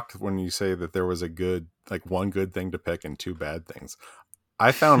shocked when you say that there was one good thing to pick and two bad things.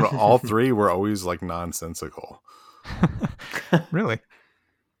 I found all three were always like nonsensical. Really?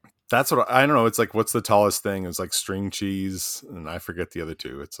 That's what I don't know. It's like, what's the tallest thing? It's like string cheese, and I forget the other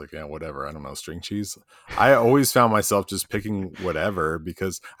two. It's like, yeah, whatever. I don't know, string cheese. I always found myself just picking whatever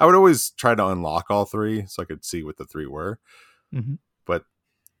because I would always try to unlock all three so I could see what the three were. Mm-hmm. But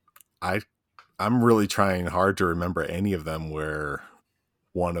I'm really trying hard to remember any of them where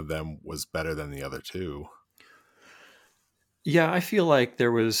one of them was better than the other two. Yeah, I feel like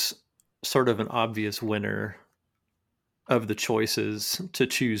there was sort of an obvious winner of the choices to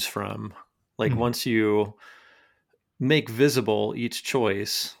choose from. Like once you make visible each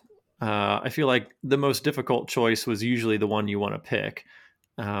choice, I feel like the most difficult choice was usually the one you want to pick.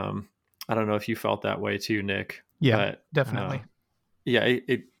 I don't know if you felt that way too, Nick. Yeah, but, definitely.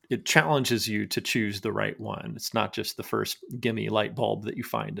 It challenges you to choose the right one. It's not just the first gimme light bulb that you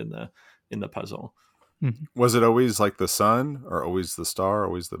find in the puzzle. Mm-hmm. Was it always like the sun or always the star,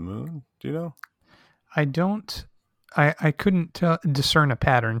 always the moon? Do you know? I don't. I couldn't discern a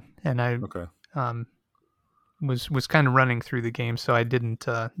pattern, and I was kind of running through the game, so I didn't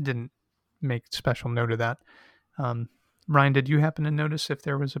make special note of that. Ryan, did you happen to notice if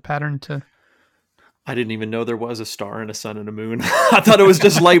there was a pattern to? I didn't even know there was a star and a sun and a moon. I thought it was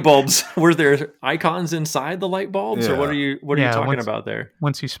just light bulbs. Were there icons inside the light bulbs, or what are you talking about there?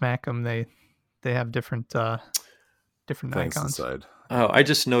 Once you smack them, they have different icons inside. Oh, I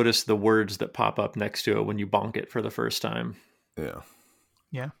just noticed the words that pop up next to it when you bonk it for the first time.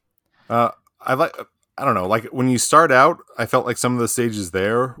 Yeah. I don't know. Like when you start out, I felt like some of the stages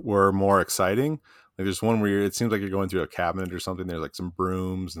there were more exciting. Like there's one where it seems like you're going through a cabinet or something. There's like some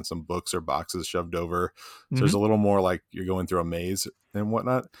brooms and some books or boxes shoved over. So there's a little more like you're going through a maze and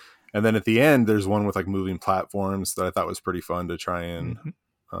whatnot. And then at the end, there's one with like moving platforms that I thought was pretty fun to try and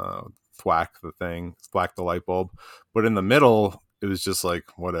thwack the light bulb. But in the middle, it was just like,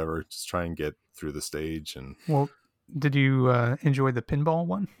 whatever, just try and get through the stage. And well, did you enjoy the pinball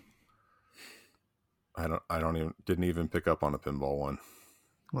one? didn't even pick up on a pinball one.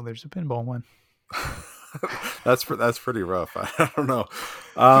 Well, there's a pinball one. That's pretty rough. I don't know.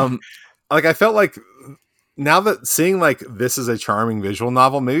 Like I felt like now that seeing like this is a charming visual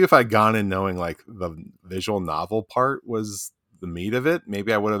novel, maybe if I'd gone in knowing like the visual novel part was the meat of it,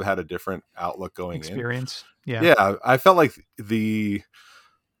 maybe I would have had a different outlook going experience. Yeah, I felt like that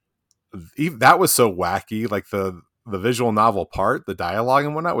was so wacky. Like the visual novel part, the dialogue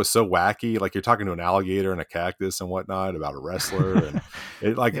and whatnot was so wacky. Like you're talking to an alligator and a cactus and whatnot about a wrestler, and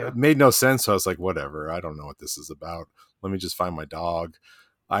it it made no sense. So I was like, whatever. I don't know what this is about. Let me just find my dog.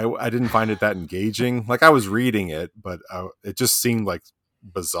 I didn't find it that engaging. Like I was reading it, but it just seemed like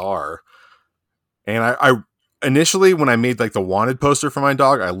bizarre. And I initially, when I made like the wanted poster for my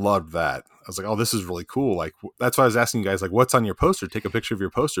dog, I loved that. I was like, oh, this is really cool. Like that's why I was asking you guys, like, what's on your poster? Take a picture of your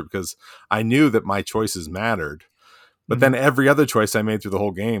poster, because I knew that my choices mattered. But then every other choice I made through the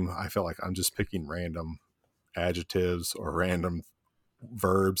whole game, I felt like I'm just picking random adjectives or random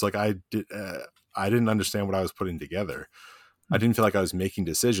verbs. Like I didn't understand what I was putting together. I didn't feel like I was making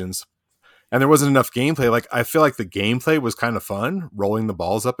decisions, and there wasn't enough gameplay. Like I feel like the gameplay was kind of fun, rolling the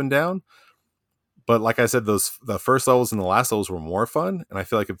balls up and down. But like I said, the first levels and the last levels were more fun. And I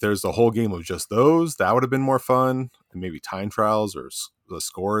feel like if there's a whole game of just those, that would have been more fun. And maybe time trials or the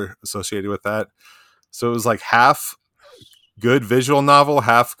score associated with that. So it was like half good visual novel,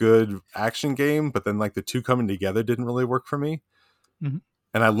 half good action game. But then like the two coming together didn't really work for me. Mm-hmm.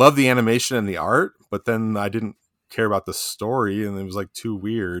 And I love the animation and the art, but then I didn't care about the story, and it was like too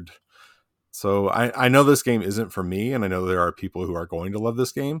weird. So I know this game isn't for me, and I know there are people who are going to love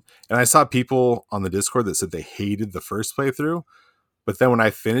this game. And I saw people on the Discord that said they hated the first playthrough, but then when I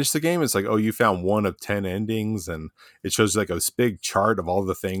finished the game, it's like, oh, you found 1 of 10 endings, and it shows like this big chart of all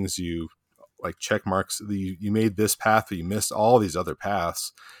the things you like check marks. You made this path, but you missed all these other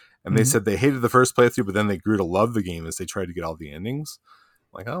paths. And they said they hated the first playthrough, but then they grew to love the game as they tried to get all the endings.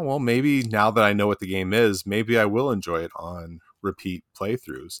 Like, oh, well, maybe now that I know what the game is, maybe I will enjoy it on repeat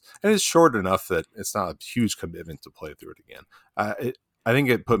playthroughs. And it's short enough that it's not a huge commitment to play through it again. I think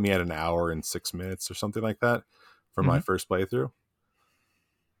it put me at an hour and 6 minutes or something like that for my first playthrough.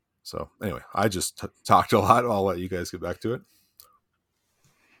 So anyway, I just talked a lot. I'll let you guys get back to it.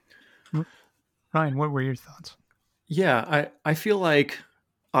 Ryan, what were your thoughts? Yeah, I feel like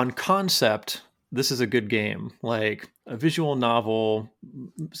on concept, this is a good game. Like a visual novel,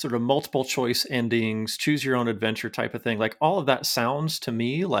 sort of multiple choice endings, choose your own adventure type of thing. Like all of that sounds to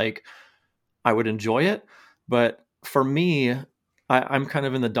me like I would enjoy it. But for me, I'm kind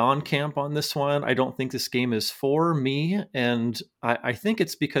of in the Don camp on this one. I don't think this game is for me. And I think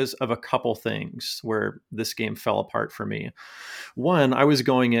it's because of a couple things where this game fell apart for me. One, I was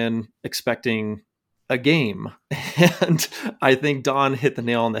going in expecting a game. And I think Don hit the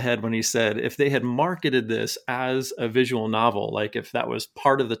nail on the head when he said, if they had marketed this as a visual novel, like if that was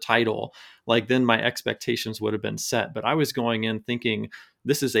part of the title, like then my expectations would have been set. But I was going in thinking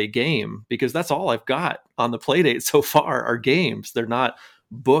this is a game because that's all I've got on the Playdate so far are games. They're not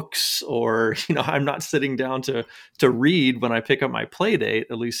books or, I'm not sitting down to read when I pick up my Playdate,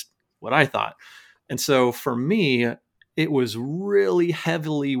 at least what I thought. And so for me, it was really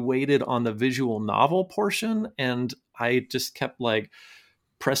heavily weighted on the visual novel portion. And I just kept like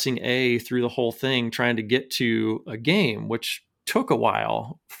pressing A through the whole thing, trying to get to a game, which took a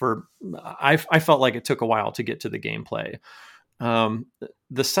while I felt like it took a while to get to the gameplay.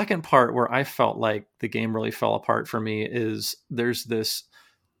 The second part where I felt like the game really fell apart for me is there's this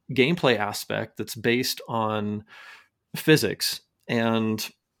gameplay aspect that's based on physics. And,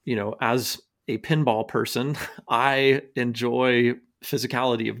 as a pinball person, I enjoy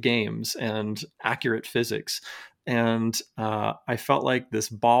physicality of games and accurate physics. And I felt like this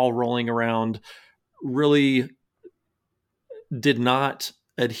ball rolling around really did not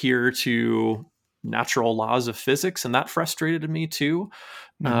adhere to natural laws of physics, and that frustrated me too.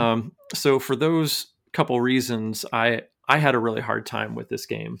 So for those couple reasons, I had a really hard time with this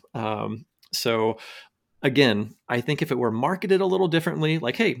game. So again, I think if it were marketed a little differently,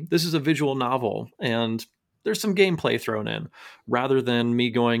 like, hey, this is a visual novel and there's some gameplay thrown in, rather than me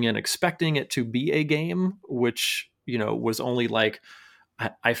going in expecting it to be a game, which, was only like,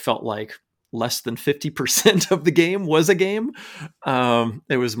 I felt like less than 50% of the game was a game.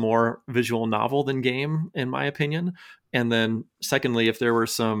 It was more visual novel than game, in my opinion. And then secondly, if there were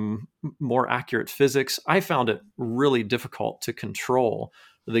some more accurate physics, I found it really difficult to control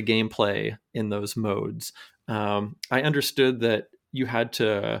the gameplay in those modes. I understood that you had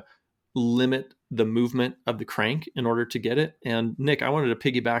to limit the movement of the crank in order to get it. And Nick, I wanted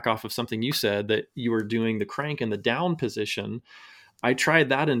to piggyback off of something you said, that you were doing the crank in the down position. I tried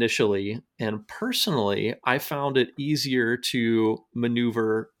that initially, and personally, I found it easier to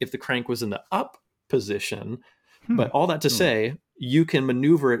maneuver if the crank was in the up position. But all that to say, you can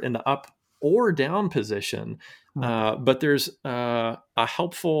maneuver it in the up or down position. But there's a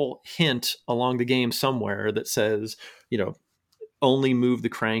helpful hint along the game somewhere that says, only move the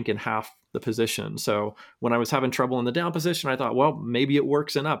crank in half the position. So when I was having trouble in the down position, I thought, well, maybe it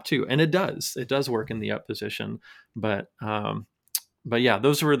works in up too. And it does. It does work in the up position. But yeah,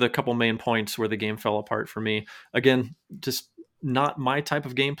 those were the couple main points where the game fell apart for me. Again, just not my type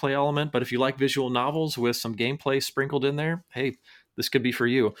of gameplay element, but if you like visual novels with some gameplay sprinkled in there, hey, this could be for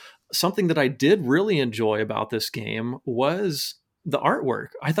you. Something that I did really enjoy about this game was the artwork.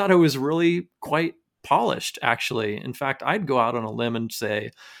 I thought it was really quite polished, actually. In fact, I'd go out on a limb and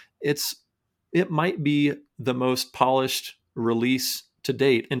say it might be the most polished release to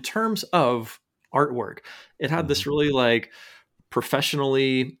date in terms of artwork. It had this really like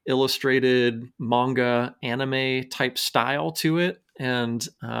professionally illustrated manga anime type style to it, and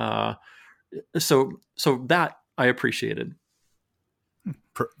so that I appreciated.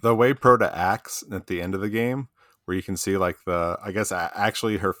 The way Proda acts at the end of the game, where you can see like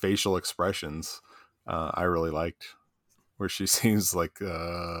actually her facial expressions, I really liked, where she seems like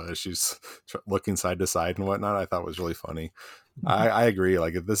she's looking side to side and whatnot. I thought was really funny. I agree.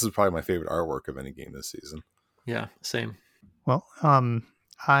 Like, this is probably my favorite artwork of any game this season. Yeah, same. Well,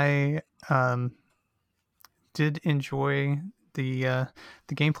 I did enjoy the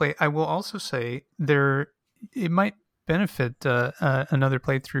gameplay. I will also say it might benefit another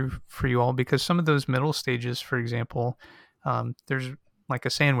playthrough for you all, because some of those middle stages, for example, there's like a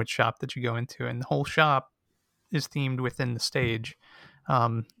sandwich shop that you go into, and the whole shop is themed within the stage.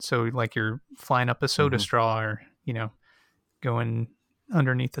 So like you're flying up a soda straw, or going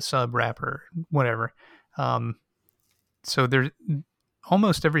underneath the sub wrapper, whatever. So there's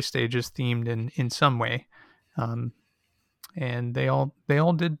almost every stage is themed in some way, and they all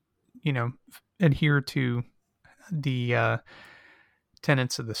did adhere to the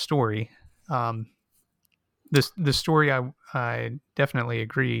tenets of the story. The story, I definitely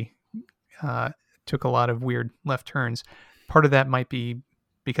agree, took a lot of weird left turns. Part of that might be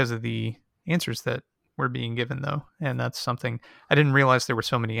because of the answers that were being given, though, and that's something I didn't realize there were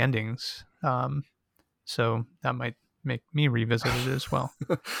so many endings. So that might make me revisit it as well.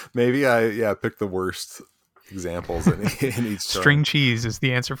 Maybe I picked the worst examples in each string cheese is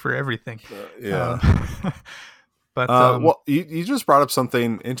the answer for everything. But well, you just brought up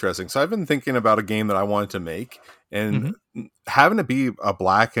something interesting. So I've been thinking about a game that I wanted to make, and having it be a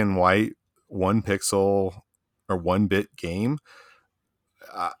black and white 1 pixel or 1-bit game,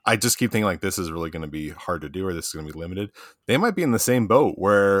 I just keep thinking like, this is really going to be hard to do, or this is going to be limited. They might be in the same boat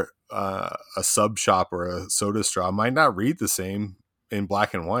where a sub shop or a soda straw might not read the same in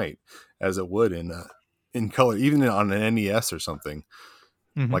black and white as it would in color, even on an NES or something.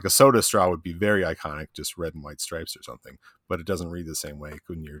 Like a soda straw would be very iconic, just red and white stripes or something, but it doesn't read the same way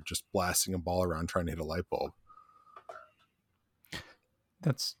when you're just blasting a ball around trying to hit a light bulb.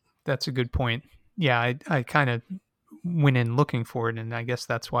 That's a good point. Yeah, I kind of went in looking for it, and I guess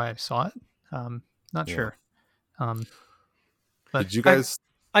that's why I saw it. Not sure. But did you guys?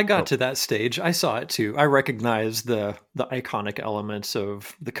 I got to that stage. I saw it too. I recognized the iconic elements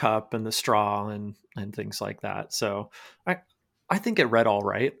of the cup and the straw and things like that. So I think it read all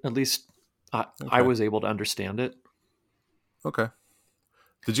right. At least I was able to understand it. Okay.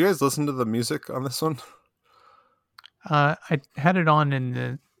 Did you guys listen to the music on this one? I had it on in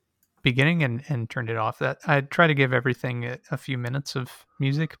the beginning and turned it off. That I try to give everything a few minutes of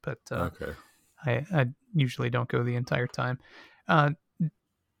music, but I usually don't go the entire time.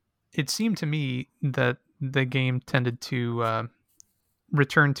 It seemed to me that the game tended to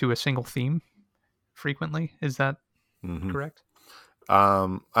return to a single theme frequently. Is that correct?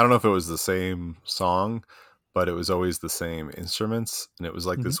 I don't know if it was the same song, but it was always the same instruments, and it was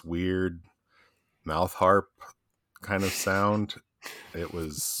like this weird mouth harp kind of sound. It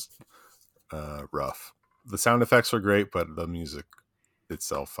was rough. The sound effects were great, but the music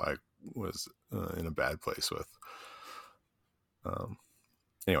itself I was in a bad place with.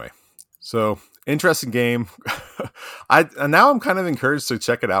 Anyway, so interesting game. Now I'm kind of encouraged to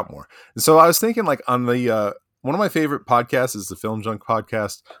check it out more. And so I was thinking, like, on the one of my favorite podcasts is the Film Junk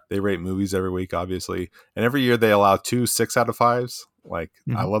podcast. They rate movies every week, obviously, and every year they allow 2 6 out of 5s. Like,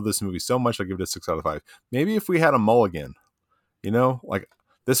 I love this movie so much, I give it a 6 out of 5. Maybe if we had a mulligan, like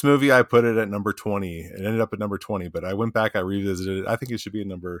this movie, I put it at number 20. It ended up at number 20, but I went back, I revisited it. I think it should be a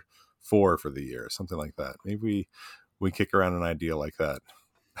number 4 for the year, something like that. Maybe we kick around an idea like that.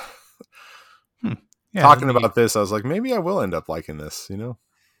 Yeah, talking about this, I was like, maybe I will end up liking this,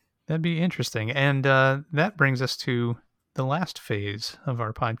 That'd be interesting. And that brings us to the last phase of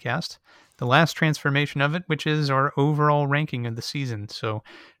our podcast, the last transformation of it, which is our overall ranking of the season. So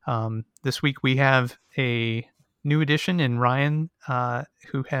This week we have a new addition in Ryan,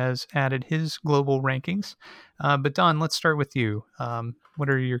 who has added his global rankings. But Don, let's start with you. What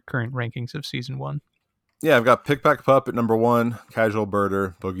are your current rankings of season 1? Yeah, I've got Pick Pack Pup at number 1, Casual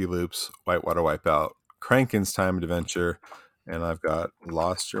Birder, Boogie Loops, Whitewater Wipeout, Crankin's Time Adventure, and I've got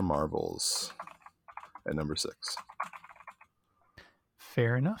Lost Your Marbles at number 6.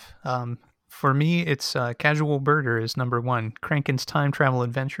 Fair enough. For me, it's Casual Birder is number 1, Crankin's Time Travel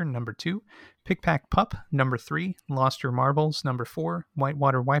Adventure number 2, Pick Pack Pup number 3, Lost Your Marbles number 4,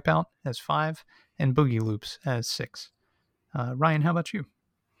 Whitewater Wipeout as 5, and Boogie Loops as 6. Ryan, how about you?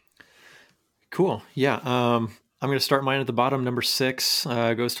 Cool. Yeah. I'm going to start mine at the bottom. Number 6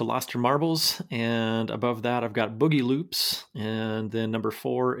 goes to Lost Your Marbles. And above that, I've got Boogie Loops. And then number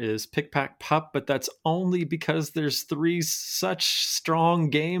 4 is Pick Pack Pup. But that's only because there's 3 such strong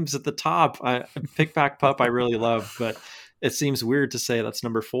games at the top. Pick Pack Pup I really love, but it seems weird to say that's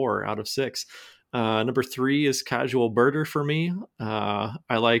number 4 out of 6. Number 3 is Casual Birder for me. I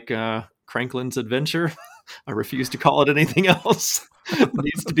like Cranklin's Adventure. I refuse to call it anything else. It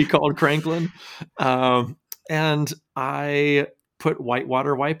needs to be called Cranklin. And I put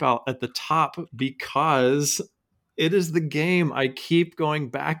Whitewater Wipeout at the top because it is the game I keep going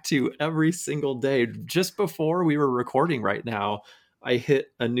back to every single day. Just before we were recording right now, I hit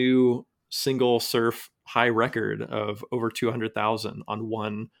a new single surf high record of over 200,000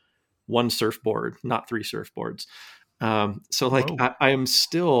 on one surfboard, not 3 surfboards. So like I am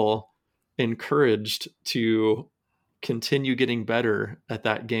still encouraged to continue getting better at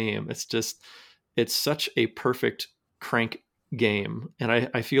that game. It's such a perfect crank game. And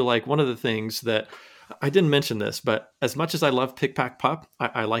I feel like one of the things that I didn't mention this, but as much as I love Pick Pack Pup,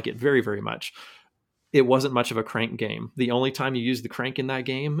 I like it very, very much. It wasn't much of a crank game. The only time you use the crank in that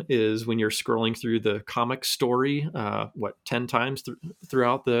game is when you're scrolling through the comic story, 10 times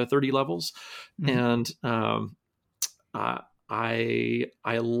throughout the 30 levels. Mm-hmm. And I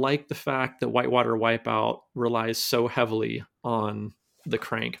like the fact that Whitewater Wipeout relies so heavily on the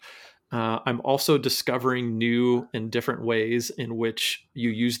crank. I'm also discovering new and different ways in which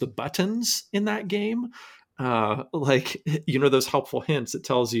you use the buttons in that game. Like, those helpful hints. It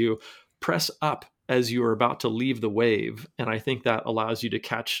tells you press up as you are about to leave the wave. And I think that allows you to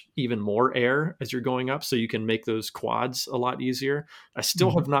catch even more air as you're going up, so you can make those quads a lot easier. I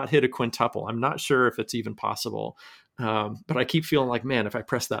still have not hit a quintuple. I'm not sure if it's even possible. But I keep feeling like, man, if I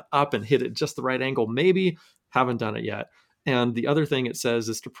press that up and hit it just the right angle, maybe. Haven't done it yet. And the other thing it says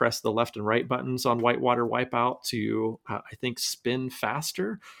is to press the left and right buttons on Whitewater Wipeout to, I think, spin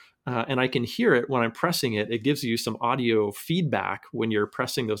faster. And I can hear it when I'm pressing it. It gives you some audio feedback when you're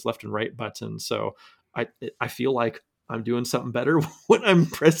pressing those left and right buttons. So I feel like I'm doing something better when I'm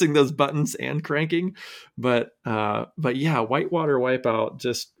pressing those buttons and cranking. But yeah, Whitewater Wipeout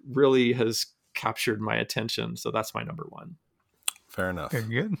just really has captured my attention. So that's my number 1. Fair enough. Very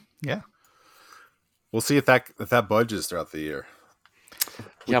good. Yeah. We'll see if that budges throughout the year.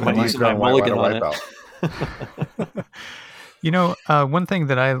 Yeah, I might use my mulligan on it. One thing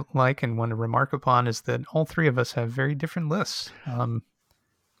that I like and want to remark upon is that all 3 of us have very different lists.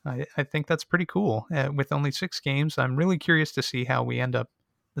 I think that's pretty cool. With only 6 games, I'm really curious to see how we end up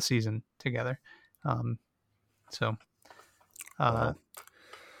the season together. Well,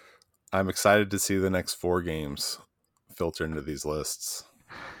 I'm excited to see the next 4 games filter into these lists.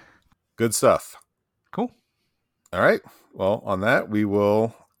 Good stuff. Cool. All right. Well, on that, we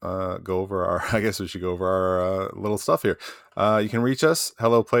will go over I guess we should go over our little stuff here. You can reach us,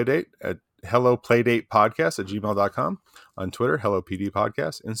 Hello Playdate, at helloplaydatepodcast@gmail.com. On Twitter, Hello PD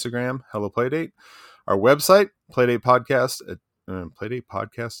Podcast. Instagram, Hello Playdate. Our website, Playdate Podcast at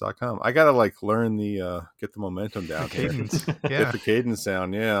playdatepodcast.com. I gotta learn get the momentum down here. Yeah. Get the cadence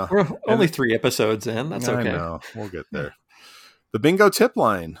down. Yeah. We're only 3 episodes in. That's okay. I know. We'll get there. The bingo tip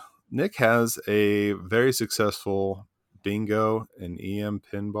line. Nick has a very successful bingo and EM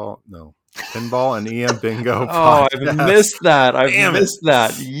pinball. No, pinball and EM bingo. Oh, I've missed that. I've missed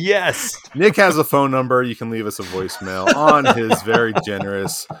that. Yes. Nick has a phone number. You can leave us a voicemail on his very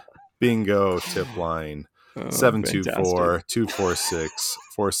generous bingo tip line.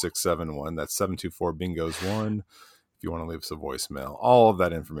 724-246-4671. That's 724 bingos 1. If you want to leave us a voicemail, all of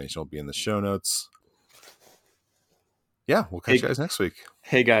that information will be in the show notes. Yeah, we'll catch you guys next week.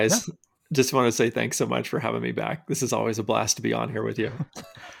 Hey guys, just want to say thanks so much for having me back. This is always a blast to be on here with you.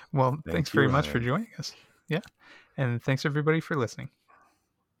 Well, thanks very much for joining us. Yeah. And thanks everybody for listening.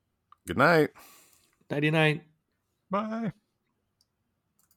 Good night. Nighty night. Bye.